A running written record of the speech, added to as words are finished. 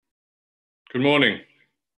Good morning.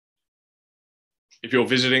 If you're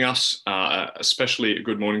visiting us, especially a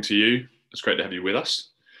good morning to you. It's great to have you with us.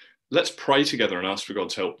 Let's pray together and ask for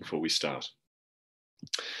God's help before we start.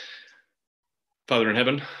 Father in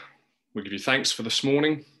heaven, we give you thanks for this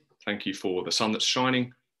morning. Thank you for the sun that's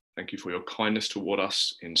shining. Thank you for your kindness toward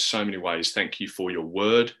us in so many ways. Thank you for your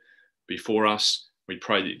word before us. We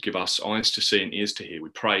pray that you'd give us eyes to see and ears to hear. We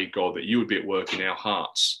pray, God, that you would be at work in our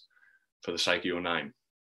hearts for the sake of your name.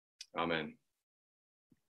 Amen.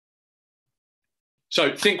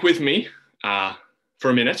 So think with me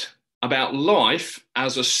for a minute about life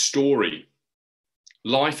as a story.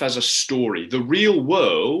 Life as a story. The real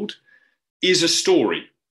world is a story,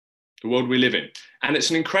 the world we live in. And it's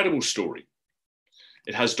an incredible story.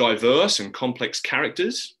 It has diverse and complex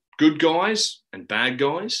characters, good guys and bad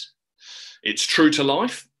guys. It's true to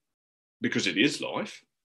life because it is life.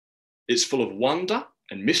 It's full of wonder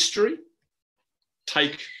and mystery.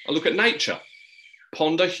 Take a look at nature.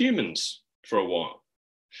 Ponder humans for a while.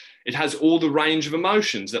 It has all the range of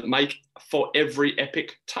emotions that make for every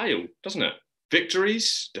epic tale, doesn't it?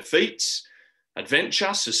 Victories, defeats,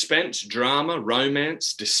 adventure, suspense, drama,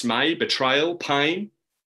 romance, dismay, betrayal, pain,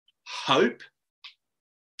 hope.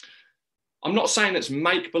 I'm not saying it's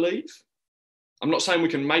make-believe. I'm not saying we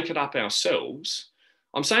can make it up ourselves.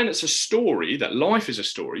 I'm saying it's a story, that life is a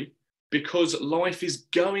story, because life is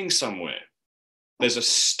going somewhere. There's a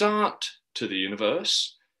start to the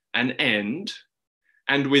universe, an end,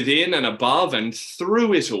 and within and above and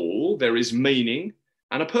through it all, there is meaning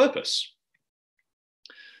and a purpose.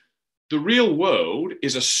 The real world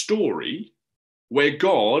is a story where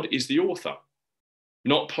God is the author,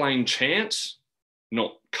 not plain chance,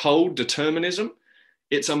 not cold determinism.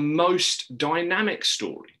 It's a most dynamic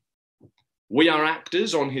story. We are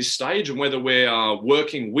actors on his stage, and whether we are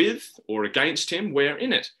working with or against him, we're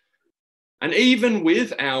in it. And even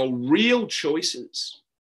with our real choices,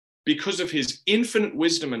 because of his infinite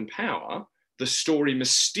wisdom and power, the story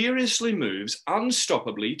mysteriously moves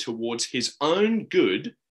unstoppably towards his own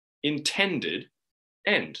good, intended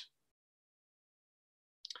end.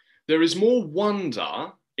 There is more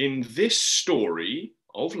wonder in this story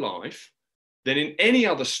of life than in any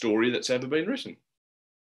other story that's ever been written.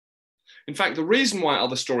 In fact, the reason why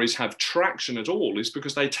other stories have traction at all is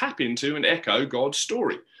because they tap into and echo God's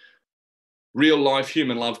story. Real life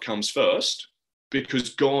human love comes first, because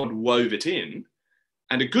God wove it in,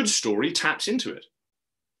 and a good story taps into it.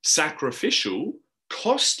 Sacrificial,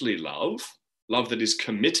 costly love, love that is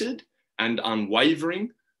committed and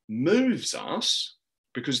unwavering, moves us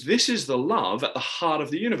because this is the love at the heart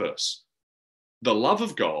of the universe, the love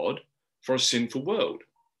of God for a sinful world.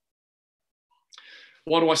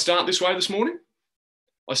 Why do I start this way this morning?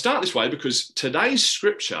 I start this way because today's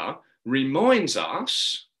scripture reminds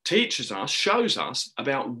us, teaches us, shows us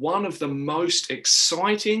about one of the most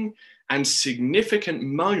exciting and significant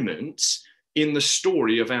moments in the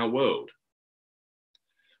story of our world.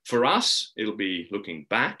 For us, it'll be looking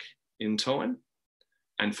back in time,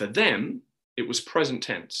 and for them, it was present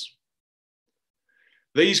tense.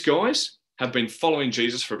 These guys have been following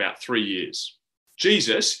Jesus for about 3 years.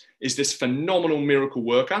 Jesus is this phenomenal miracle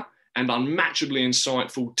worker and unmatchably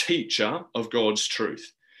insightful teacher of God's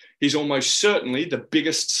truth. He's almost certainly the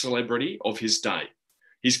biggest celebrity of his day.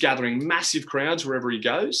 He's gathering massive crowds wherever he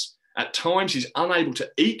goes. At times, he's unable to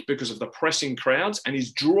eat because of the pressing crowds, and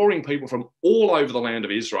he's drawing people from all over the land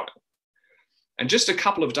of Israel. And just a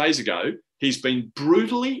couple of days ago, he's been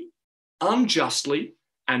brutally, unjustly,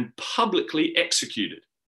 and publicly executed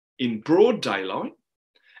in broad daylight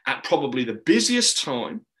at probably the busiest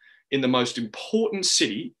time in the most important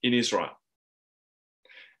city in Israel.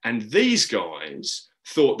 And these guys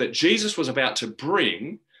thought that Jesus was about to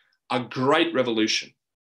bring a great revolution,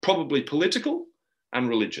 probably political and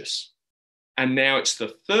religious. And now it's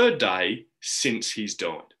the third day since he's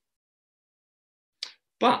died.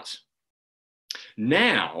 But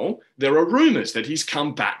now there are rumors that he's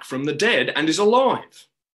come back from the dead and is alive.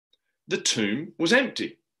 The tomb was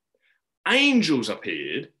empty. Angels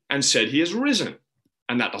appeared and said he has risen.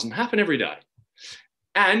 And that doesn't happen every day.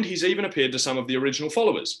 And he's even appeared to some of the original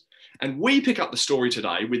followers. And we pick up the story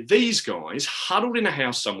today with these guys huddled in a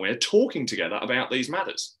house somewhere talking together about these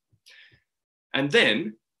matters. And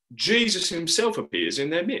then Jesus himself appears in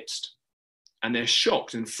their midst. And they're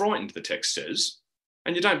shocked and frightened, the text says.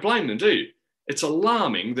 And you don't blame them, do you? It's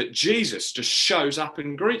alarming that Jesus just shows up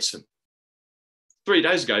and greets them. 3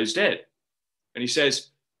 days ago, he's dead. And he says,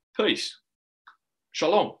 peace,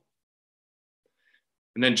 shalom.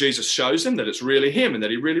 And then Jesus shows them that it's really him and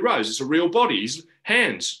that he really rose. It's a real body. His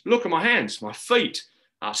hands, look at my hands, my feet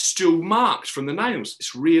are still marked from the nails.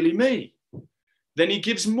 It's really me. Then he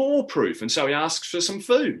gives more proof. And so he asks for some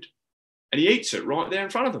food and he eats it right there in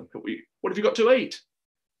front of them. What have you got to eat?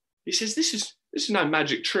 He says, this is no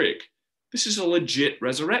magic trick. This is a legit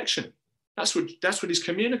resurrection. That's what he's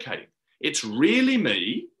communicating. It's really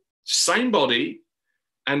me, same body,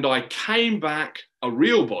 and I came back a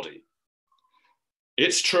real body.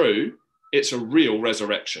 It's true. It's a real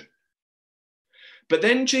resurrection. But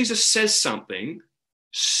then Jesus says something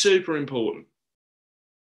super important.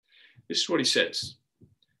 This is what he says.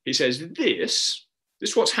 He says, this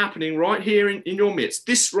what's happening right here in your midst,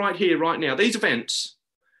 this right here, right now, these events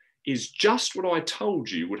is just what I told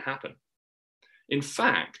you would happen. In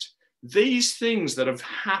fact, these things that have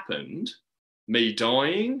happened, me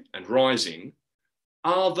dying and rising,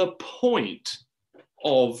 are the point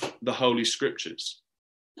of the Holy Scriptures.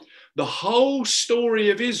 The whole story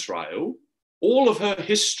of Israel, all of her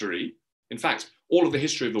history, in fact, all of the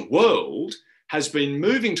history of the world, has been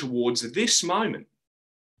moving towards this moment.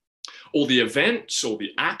 All the events, all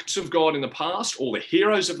the acts of God in the past, all the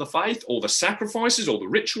heroes of the faith, all the sacrifices, all the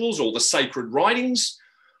rituals, all the sacred writings,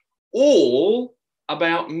 all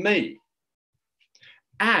about me.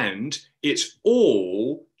 And it's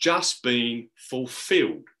all just been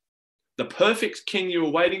fulfilled. The perfect king you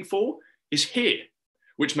were waiting for is here,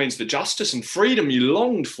 which means the justice and freedom you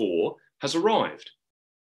longed for has arrived.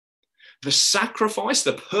 The sacrifice,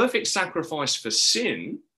 the perfect sacrifice for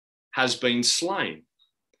sin, has been slain,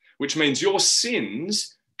 which means your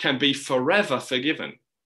sins can be forever forgiven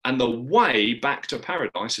and the way back to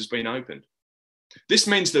paradise has been opened. This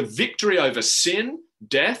means the victory over sin,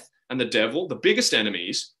 death, and the devil, the biggest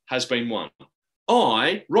enemies, has been won.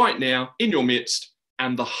 I, right now, in your midst,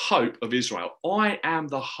 am the hope of Israel. I am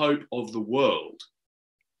the hope of the world.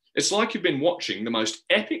 It's like you've been watching the most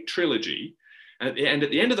epic trilogy, and at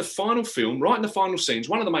the end of the final film, right in the final scenes,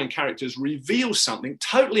 one of the main characters reveals something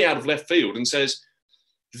totally out of left field and says,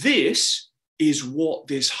 this is what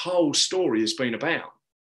this whole story has been about.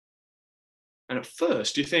 And at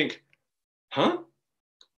first you think, huh?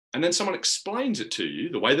 And then someone explains it to you,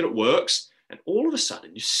 the way that it works, and all of a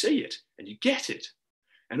sudden you see it and you get it.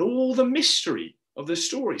 And all the mystery of the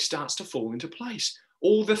story starts to fall into place.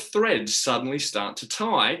 All the threads suddenly start to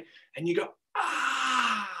tie and you go, ah!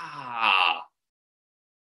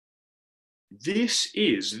 This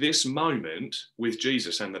is this moment with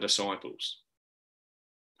Jesus and the disciples.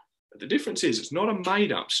 But the difference is it's not a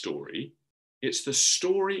made-up story. It's the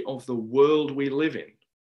story of the world we live in.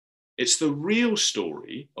 It's the real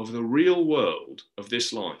story of the real world of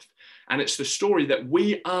this life. And it's the story that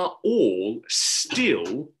we are all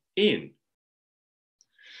still in.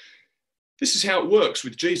 This is how it works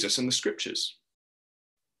with Jesus and the Scriptures.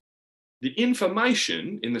 The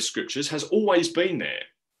information in the Scriptures has always been there,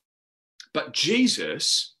 but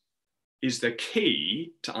Jesus is the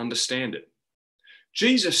key to understand it.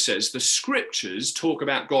 Jesus says the Scriptures talk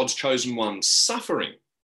about God's chosen ones suffering,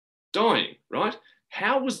 dying, right?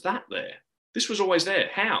 How was that there? This was always there.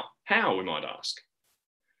 How? How, we might ask?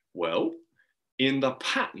 Well, in the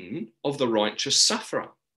pattern of the righteous sufferer.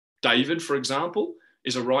 David, for example,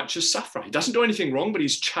 is a righteous sufferer. He doesn't do anything wrong, but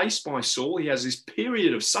he's chased by Saul. He has this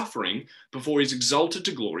period of suffering before he's exalted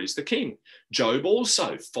to glory as the king. Job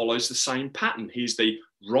also follows the same pattern. He's the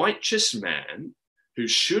righteous man who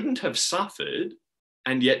shouldn't have suffered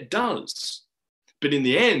and yet does. But in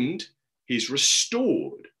the end, he's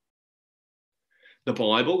restored. The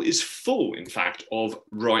Bible is full, in fact, of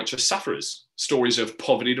righteous sufferers, stories of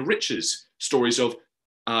poverty to riches, stories of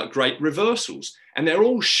great reversals. And they're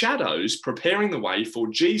all shadows preparing the way for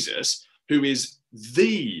Jesus, who is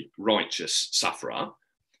the righteous sufferer,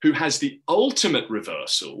 who has the ultimate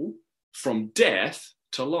reversal from death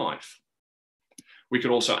to life. We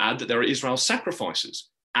could also add that there are Israel's sacrifices,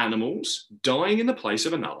 animals dying in the place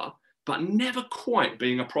of another, but never quite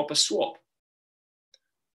being a proper swap.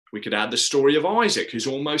 We could add the story of Isaac, who's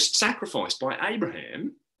almost sacrificed by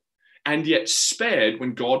Abraham, and yet spared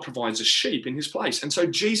when God provides a sheep in his place. And so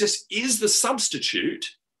Jesus is the substitute,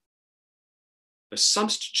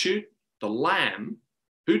 the lamb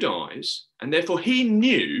who dies, and therefore he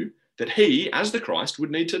knew that he, as the Christ,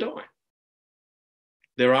 would need to die.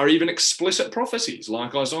 There are even explicit prophecies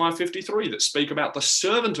like Isaiah 53 that speak about the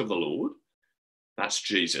servant of the Lord, that's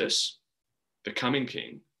Jesus, the coming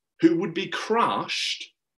king, who would be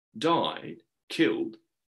crushed, died, killed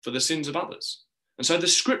for the sins of others. And so the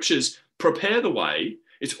Scriptures prepare the way.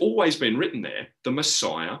 It's always been written there. The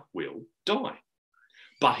Messiah will die.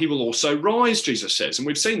 But he will also rise, Jesus says. And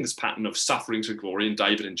we've seen this pattern of suffering to glory in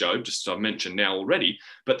David and Job, just as I've mentioned now already.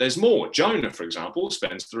 But there's more. Jonah, for example,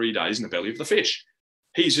 spends 3 days in the belly of the fish.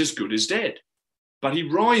 He's as good as dead. But he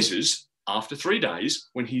rises after 3 days,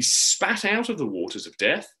 when he's spat out of the waters of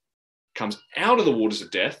death, comes out of the waters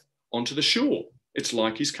of death onto the shore. It's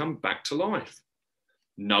like he's come back to life.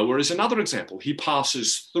 Noah is another example. He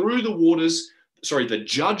passes through the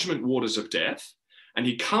judgment waters of death, and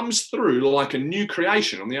he comes through like a new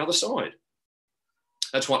creation on the other side.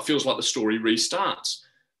 That's why it feels like the story restarts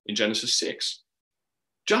in Genesis 6.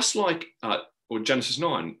 Just like, or Genesis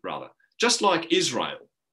 9 rather, just like Israel,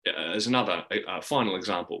 as another final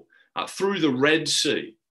example, through the Red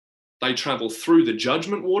Sea, they travel through the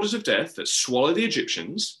judgment waters of death that swallow the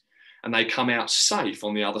Egyptians, and they come out safe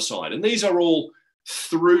on the other side. And these are all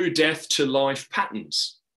through death to life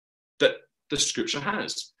patterns that the scripture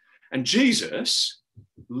has. And Jesus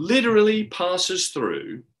literally passes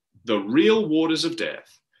through the real waters of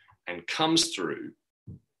death and comes through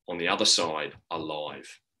on the other side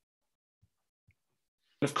alive.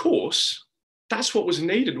 And of course, that's what was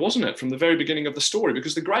needed, wasn't it, from the very beginning of the story?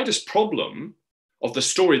 Because the greatest problem of the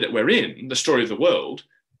story that we're in, the story of the world,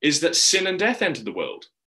 is that sin and death entered the world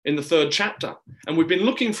in the 3rd chapter. And we've been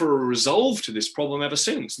looking for a resolve to this problem ever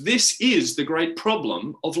since. This is the great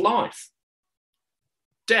problem of life.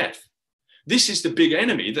 Death. This is the big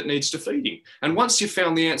enemy that needs defeating. And once you've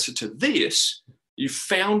found the answer to this, you've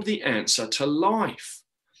found the answer to life.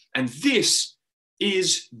 And this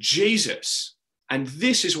is Jesus. And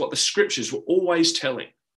this is what the scriptures were always telling.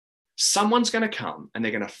 Someone's going to come and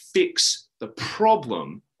they're going to fix the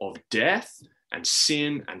problem of death and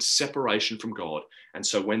sin and separation from God. And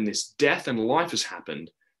so when this death and life has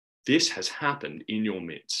happened, this has happened in your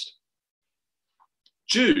midst.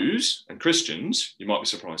 Jews and Christians, you might be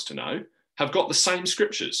surprised to know, have got the same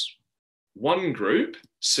scriptures. One group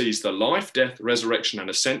sees the life, death, resurrection, and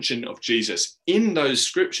ascension of Jesus in those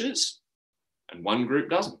scriptures, and one group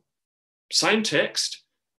doesn't. Same text,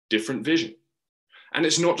 different vision. And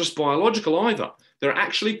it's not just biological either. They're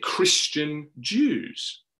actually Christian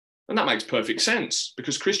Jews. And that makes perfect sense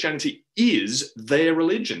because Christianity is their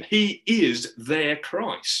religion. He is their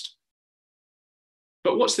Christ.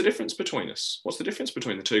 But what's the difference between us? What's the difference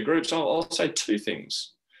between the two groups? I'll say 2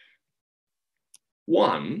 things.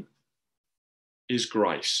 One is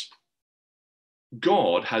grace.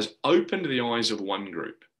 God has opened the eyes of one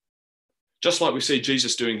group, just like we see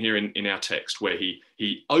Jesus doing here in our text, where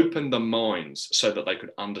he opened the minds so that they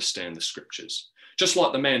could understand the scriptures. Just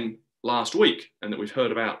like the men last week, and that we've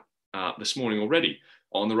heard about this morning already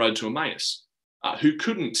on the road to Emmaus, who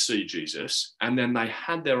couldn't see Jesus, and then they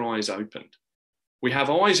had their eyes opened. We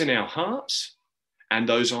have eyes in our hearts, and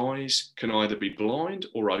those eyes can either be blind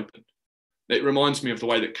or opened. It reminds me of the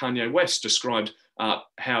way that Kanye West described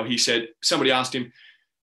how he said, somebody asked him,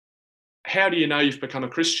 how do you know you've become a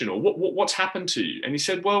Christian, or what's happened to you? And he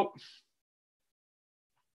said, well,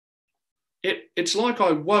 it's like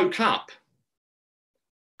I woke up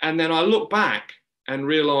and then I look back and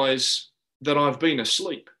realize that I've been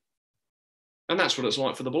asleep. And that's what it's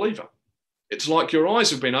like for the believer. It's like your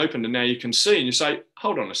eyes have been opened and now you can see, and you say,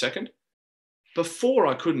 hold on a second. Before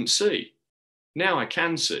I couldn't see, now I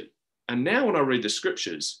can see. And now when I read the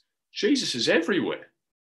scriptures, Jesus is everywhere.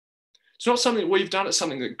 It's not something that we've done, it's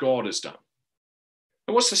something that God has done.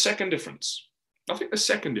 And what's the second difference? I think this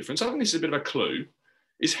is a bit of a clue,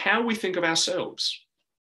 is how we think of ourselves.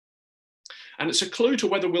 And it's a clue to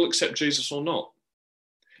whether we'll accept Jesus or not.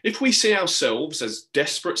 If we see ourselves as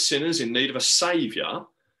desperate sinners in need of a saviour,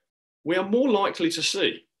 we are more likely to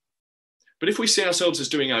see. But if we see ourselves as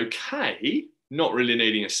doing okay, not really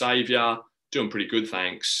needing a saviour, doing pretty good,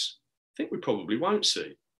 thanks, I think we probably won't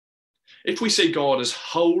see. If we see God as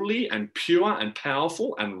holy and pure and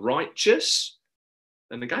powerful and righteous,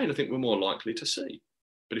 then again, I think we're more likely to see.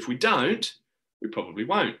 But if we don't, we probably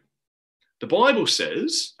won't. The Bible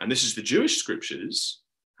says, and this is the Jewish scriptures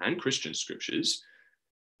and Christian scriptures,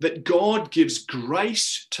 that God gives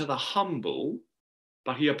grace to the humble,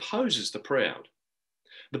 but he opposes the proud.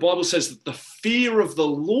 The Bible says that the fear of the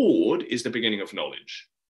Lord is the beginning of knowledge.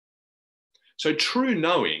 So true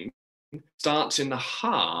knowing starts in the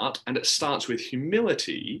heart, and it starts with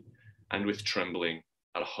humility and with trembling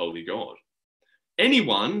at a holy God.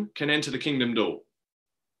 Anyone can enter the kingdom door.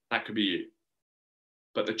 That could be you.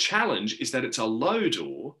 But the challenge is that it's a low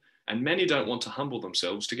door, and many don't want to humble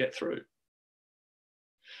themselves to get through.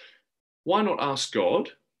 Why not ask God,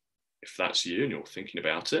 if that's you and you're thinking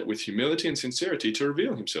about it, with humility and sincerity to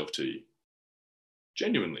reveal himself to you?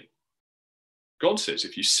 Genuinely. God says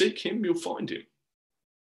if you seek him, you'll find him.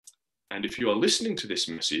 And if you are listening to this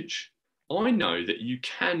message, I know that you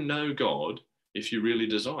can know God if you really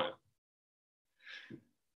desire.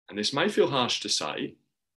 And this may feel harsh to say,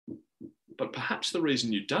 but perhaps the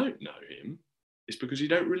reason you don't know him is because you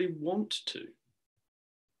don't really want to.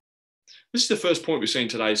 This is the first point we see in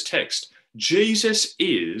today's text. Jesus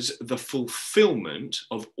is the fulfillment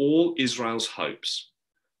of all Israel's hopes.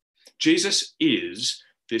 Jesus is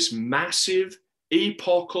this massive,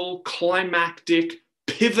 epochal, climactic,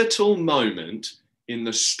 pivotal moment in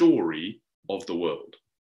the story of the world.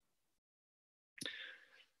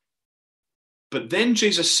 But then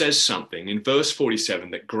Jesus says something in verse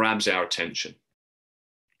 47 that grabs our attention.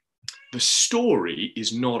 The story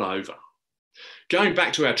is not over. Going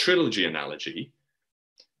back to our trilogy analogy,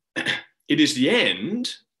 it is the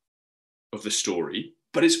end of the story,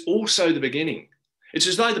 but it's also the beginning. It's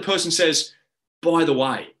as though the person says, by the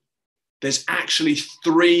way, there's actually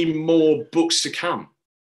 3 more books to come.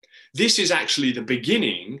 This is actually the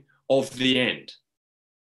beginning of the end.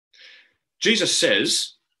 Jesus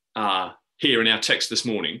says here in our text this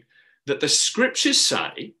morning that the scriptures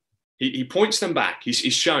say, he points them back, he's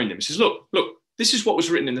showing them, he says, look, this is what was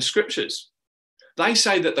written in the scriptures. They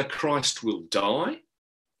say that the Christ will die,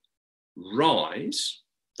 rise,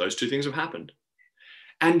 those 2 things have happened,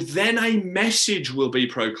 and then a message will be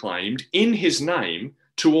proclaimed in his name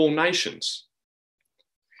to all nations.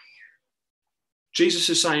 Jesus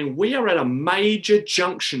is saying we are at a major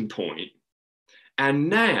junction point, and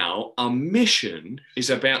now a mission is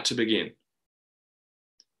about to begin.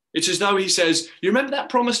 It's as though he says, you remember that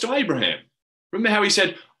promise to Abraham? Remember how he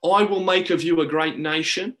said, I will make of you a great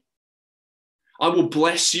nation? I will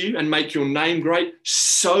bless you and make your name great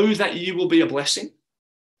so that you will be a blessing.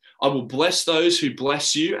 I will bless those who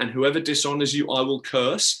bless you, and whoever dishonors you, I will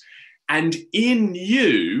curse. And in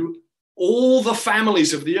you, all the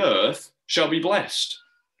families of the earth shall be blessed.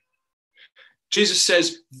 Jesus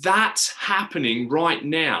says, that's happening right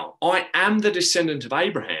now. I am the descendant of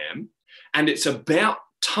Abraham, and it's about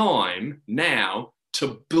time now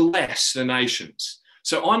to bless the nations.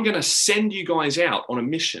 So I'm going to send you guys out on a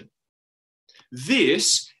mission.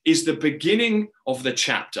 This is the beginning of the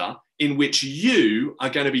chapter in which you are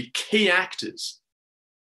going to be key actors.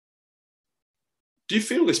 Do you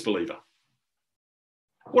feel this, believer?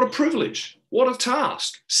 What a privilege. What a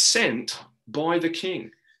task sent by the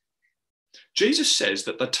King. Jesus says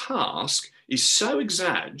that the task is so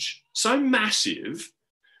so massive,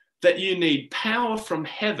 that you need power from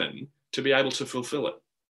heaven to be able to fulfill it.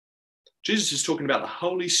 Jesus is talking about the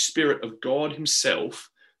Holy Spirit of God himself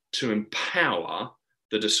to empower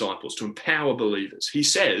the disciples, to empower believers. He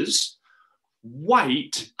says,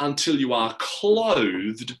 wait until you are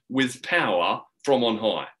clothed with power from on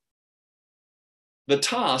high. The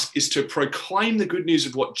task is to proclaim the good news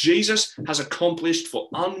of what Jesus has accomplished for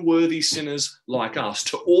unworthy sinners like us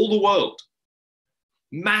to all the world.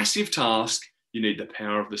 Massive task. You need the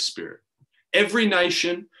power of the Spirit. Every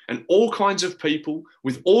nation and all kinds of people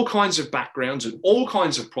with all kinds of backgrounds and all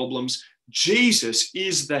kinds of problems, Jesus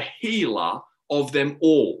is the healer of them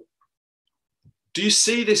all. Do you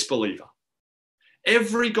see this, believer?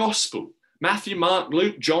 Every gospel, Matthew, Mark,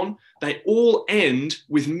 Luke, John, they all end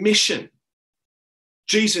with mission.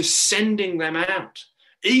 Jesus sending them out.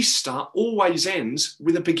 Easter always ends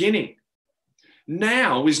with a beginning.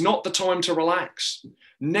 Now is not the time to relax.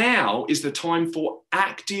 Now is the time for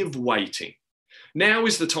active waiting. Now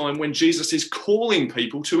is the time when Jesus is calling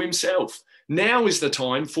people to himself. Now is the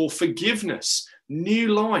time for forgiveness, new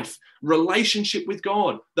life, relationship with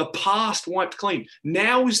God, the past wiped clean.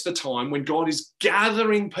 Now is the time when God is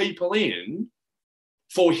gathering people in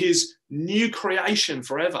for his new creation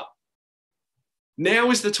forever.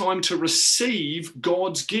 Now is the time to receive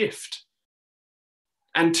God's gift.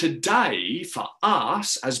 And today, for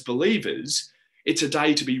us as believers, it's a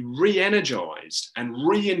day to be re-energized and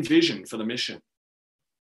re-envisioned for the mission.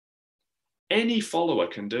 Any follower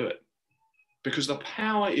can do it because the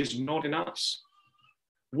power is not in us.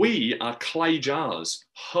 We are clay jars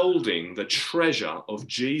holding the treasure of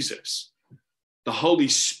Jesus. The Holy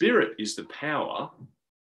Spirit is the power.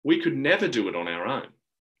 We could never do it on our own.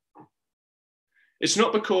 It's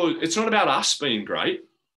not about us being great.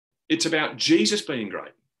 It's about Jesus being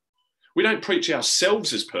great. We don't preach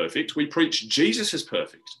ourselves as perfect. We preach Jesus as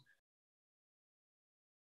perfect.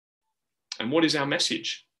 And what is our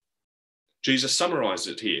message? Jesus summarizes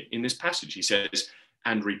it here in this passage. He says,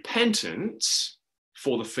 and repentance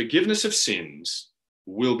for the forgiveness of sins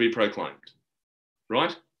will be proclaimed.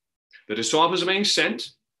 Right? The disciples are being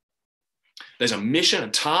sent. There's a mission, a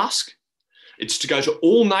task. It's to go to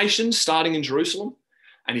all nations, starting in Jerusalem.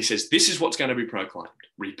 And he says, this is what's going to be proclaimed.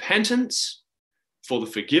 Repentance for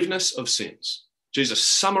the forgiveness of sins. Jesus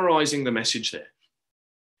summarizing the message there.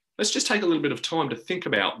 Let's just take a little bit of time to think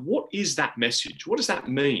about what is that message? What does that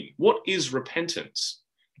mean? What is repentance?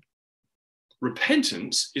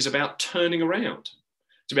 Repentance is about turning around.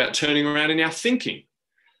 It's about turning around in our thinking.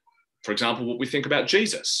 For example, what we think about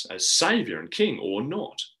Jesus as Saviour and King or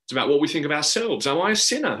not. It's about what we think of ourselves. Am I a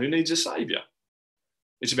sinner who needs a Saviour?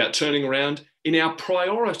 It's about turning around in our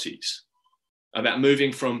priorities, about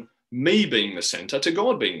moving from me being the centre to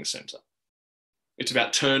God being the centre. It's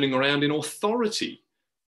about turning around in authority,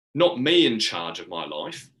 not me in charge of my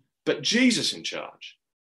life, but Jesus in charge.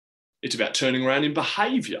 It's about turning around in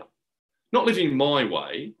behaviour, not living my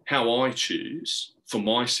way, how I choose for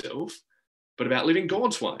myself, but about living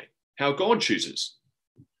God's way, how God chooses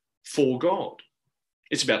for God.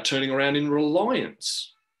 It's about turning around in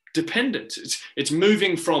reliance, dependence. It's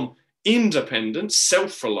moving from independence,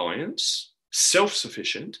 self-reliance,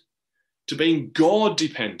 self-sufficient, to being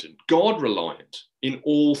God-dependent, God-reliant in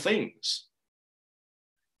all things.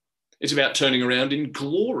 It's about turning around in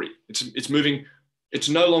glory. It's moving. It's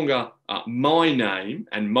no longer my name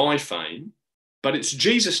and my fame, but it's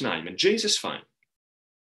Jesus' name and Jesus' fame.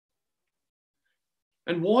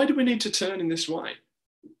 And why do we need to turn in this way?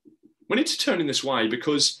 We need to turn in this way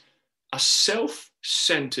because a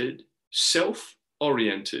self-centered,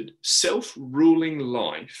 self-oriented, self-ruling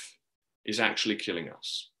life is actually killing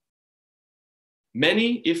us.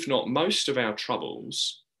 Many, if not most, of our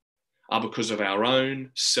troubles are because of our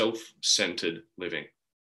own self-centered living.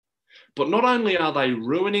 But not only are they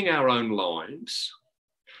ruining our own lives,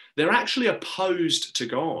 they're actually opposed to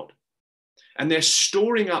God. And they're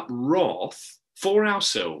storing up wrath for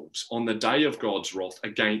ourselves on the day of God's wrath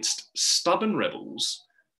against stubborn rebels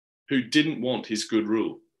who didn't want his good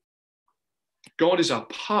rule. God is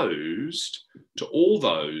opposed to all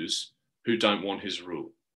those who don't want his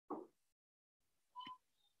rule.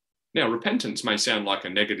 Now, repentance may sound like a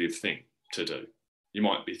negative thing to do. You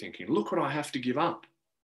might be thinking, look what I have to give up.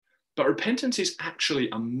 But repentance is actually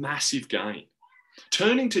a massive gain.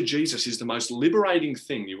 Turning to Jesus is the most liberating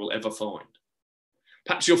thing you will ever find.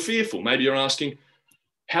 Perhaps you're fearful. Maybe you're asking,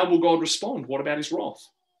 how will God respond? What about his wrath?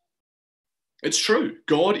 It's true.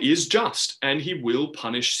 God is just and he will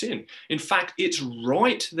punish sin. In fact, it's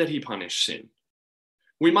right that he punish sin.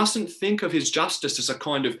 We mustn't think of his justice as a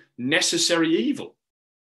kind of necessary evil.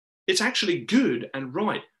 It's actually good and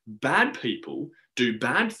right. Bad people do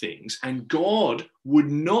bad things, and God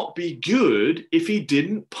would not be good if he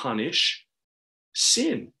didn't punish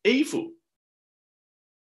sin, evil.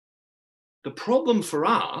 The problem for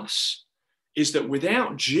us is that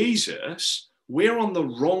without Jesus, we're on the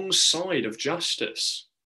wrong side of justice.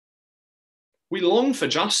 We long for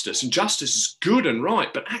justice, and justice is good and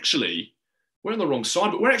right, but actually, we're on the wrong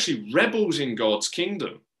side, but we're actually rebels in God's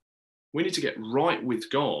kingdom. We need to get right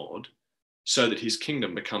with God so that his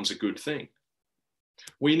kingdom becomes a good thing.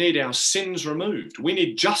 We need our sins removed. We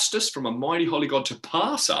need justice from a mighty holy God to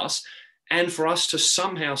pass us and for us to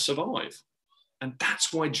somehow survive. And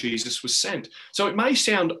that's why Jesus was sent. So it may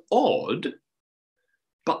sound odd,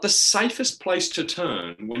 but the safest place to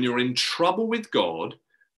turn when you're in trouble with God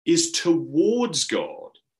is towards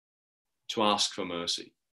God to ask for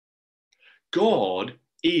mercy. God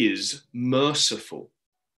is merciful.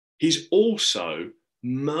 He's also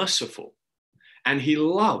merciful, and he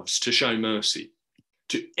loves to show mercy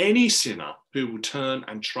to any sinner who will turn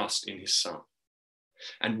and trust in his Son.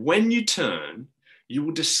 And when you turn, you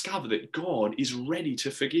will discover that God is ready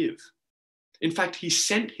to forgive. In fact, he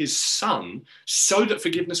sent his Son so that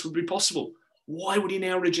forgiveness would be possible. Why would he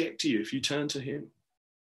now reject you if you turn to him?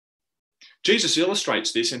 Jesus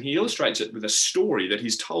illustrates this, and he illustrates it with a story that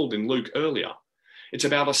he's told in Luke earlier. It's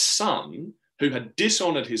about a son who had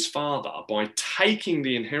dishonored his father by taking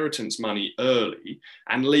the inheritance money early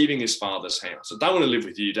and leaving his father's house. I don't want to live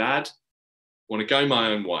with you, Dad. I want to go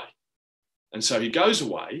my own way. And so he goes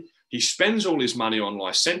away. He spends all his money on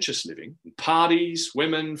licentious living, parties,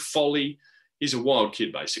 women, folly. He's a wild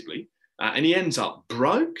kid, basically. And he ends up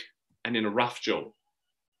broke and in a rough job.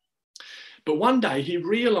 But one day he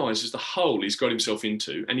realizes the hole he's got himself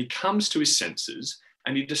into, and he comes to his senses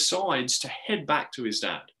and he decides to head back to his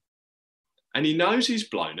dad. And he knows he's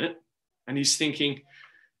blown it, and he's thinking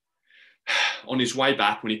on his way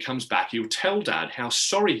back, when he comes back, he'll tell Dad how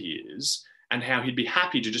sorry he is and how he'd be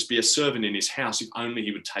happy to just be a servant in his house if only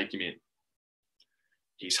he would take him in.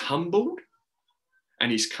 He's humbled,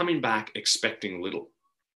 and he's coming back expecting little.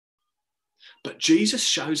 But Jesus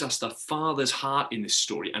shows us the Father's heart in this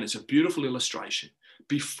story, and it's a beautiful illustration.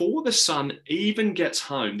 Before the son even gets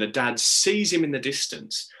home, the dad sees him in the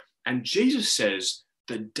distance, and Jesus says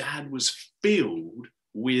the dad was filled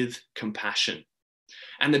with compassion.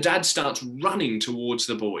 And the dad starts running towards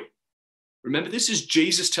the boy. Remember, this is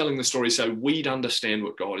Jesus telling the story so we'd understand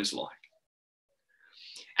what God is like.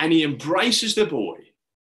 And he embraces the boy.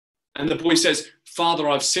 And the boy says, "Father,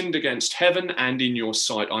 I've sinned against heaven and in your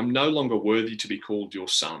sight. I'm no longer worthy to be called your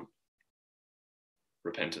son."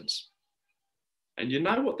 repentance. And you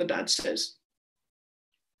know what the dad says?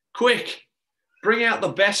 Quick, bring out the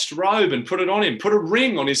best robe and put it on him. Put a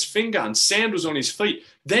ring on his finger and sandals on his feet.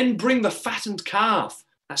 Then bring the fattened calf.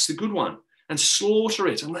 That's the good one. And slaughter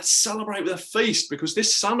it. And let's celebrate with a feast, because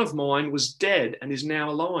this son of mine was dead and is now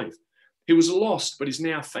alive. He was lost, but is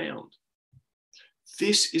now found.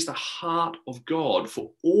 This is the heart of God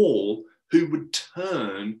for all who would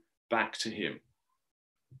turn back to him.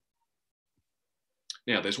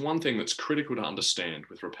 Now, there's one thing that's critical to understand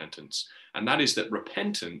with repentance, and that is that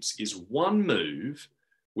repentance is one move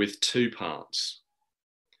with two parts.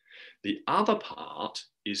 The other part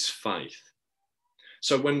is faith.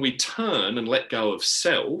 So when we turn and let go of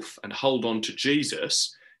self and hold on to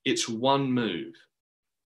Jesus, it's one move,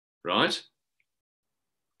 right?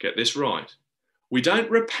 Get this right. We don't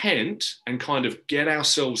repent and kind of get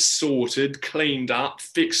ourselves sorted, cleaned up,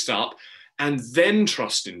 fixed up, and then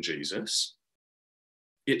trust in Jesus.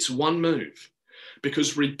 It's one move,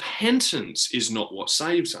 because repentance is not what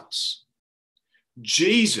saves us.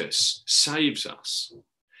 Jesus saves us.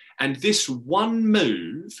 And this one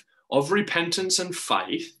move of repentance and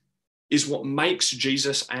faith is what makes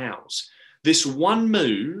Jesus ours. This one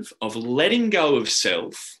move of letting go of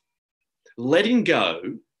self, letting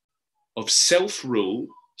go of self-rule,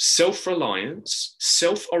 self-reliance,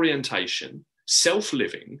 self-orientation,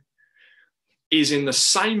 self-living, is in the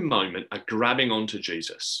same moment a grabbing onto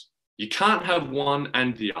Jesus. You can't have one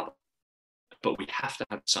and the other, but we have to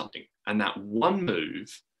have something. And that one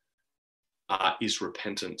move is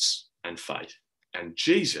repentance and faith. And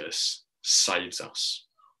Jesus saves us.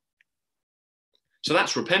 So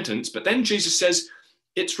that's repentance. But then Jesus says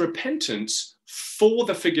it's repentance for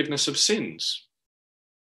the forgiveness of sins.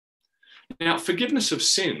 Now, forgiveness of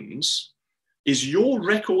sins is your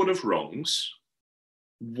record of wrongs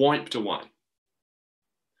wiped away.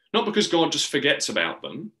 Not because God just forgets about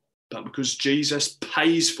them, but because Jesus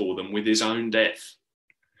pays for them with his own death.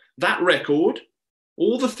 That record,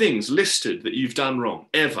 all the things listed that you've done wrong,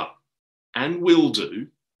 ever, and will do,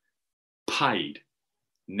 paid,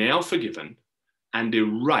 now forgiven, and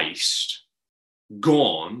erased,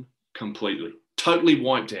 gone completely, totally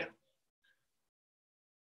wiped out.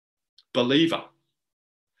 Believer,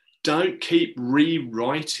 don't keep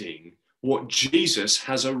rewriting what Jesus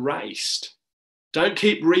has erased. Don't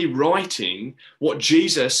keep rewriting what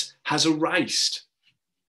Jesus has erased.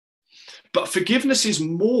 But forgiveness is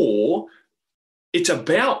more, it's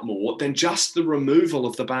about more than just the removal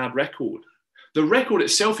of the bad record. The record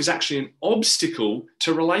itself is actually an obstacle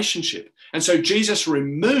to relationship. And so Jesus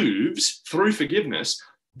removes, through forgiveness,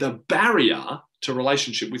 the barrier to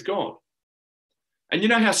relationship with God. And you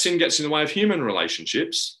know how sin gets in the way of human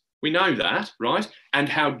relationships? We know that, right? And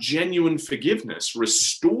how genuine forgiveness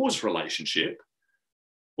restores relationship.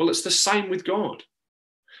 Well, it's the same with God.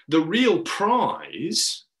 The real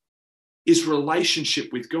prize is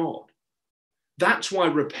relationship with God. That's why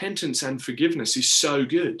repentance and forgiveness is so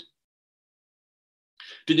good.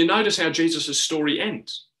 Did you notice how Jesus' story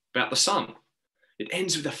ends about the son? It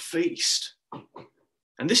ends with a feast.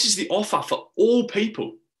 And this is the offer for all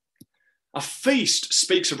people. A feast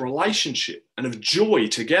speaks of relationship and of joy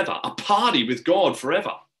together, a party with God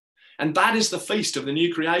forever. And that is the feast of the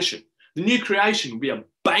new creation. The new creation will be a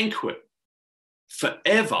banquet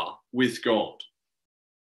forever with God.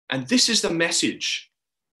 And this is the message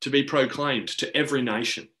to be proclaimed to every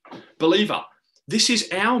nation. Believer, this is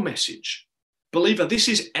our message. Believer, this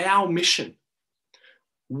is our mission.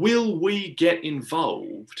 Will we get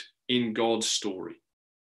involved in God's story?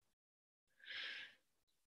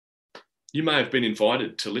 You may have been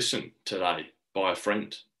invited to listen today by a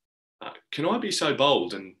friend. Can I be so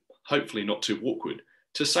bold, and hopefully not too awkward,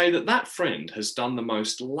 to say that that friend has done the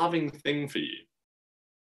most loving thing for you?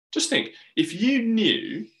 Just think, if you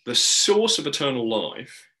knew the source of eternal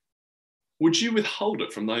life, would you withhold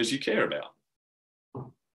it from those you care about?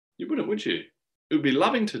 You wouldn't, would you? It would be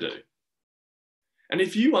loving to do. And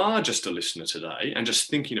if you are just a listener today and just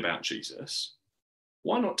thinking about Jesus,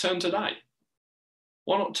 why not turn today?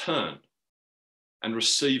 Why not turn and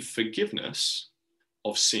receive forgiveness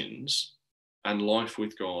of sins and life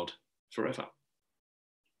with God forever?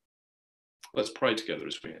 Let's pray together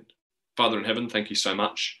as we end. Father in heaven, thank you so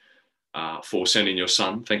much for sending your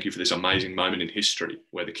son. Thank you for this amazing moment in history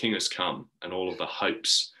where the King has come and all of the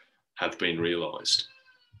hopes have been realised.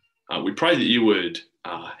 We pray that you would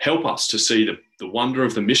help us to see the wonder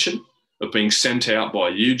of the mission of being sent out by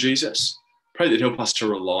you, Jesus. Pray that help us to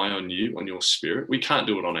rely on you, on your Spirit. We can't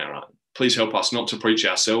do it on our own. Please help us not to preach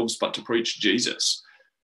ourselves, but to preach Jesus.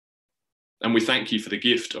 And we thank you for the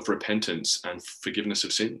gift of repentance and forgiveness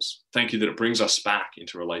of sins. Thank you that it brings us back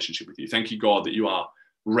into relationship with you. Thank you, God, that you are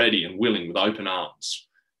ready and willing with open arms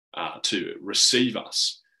to receive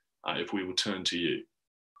us if we will turn to you.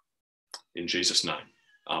 In Jesus' name,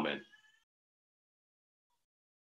 amen.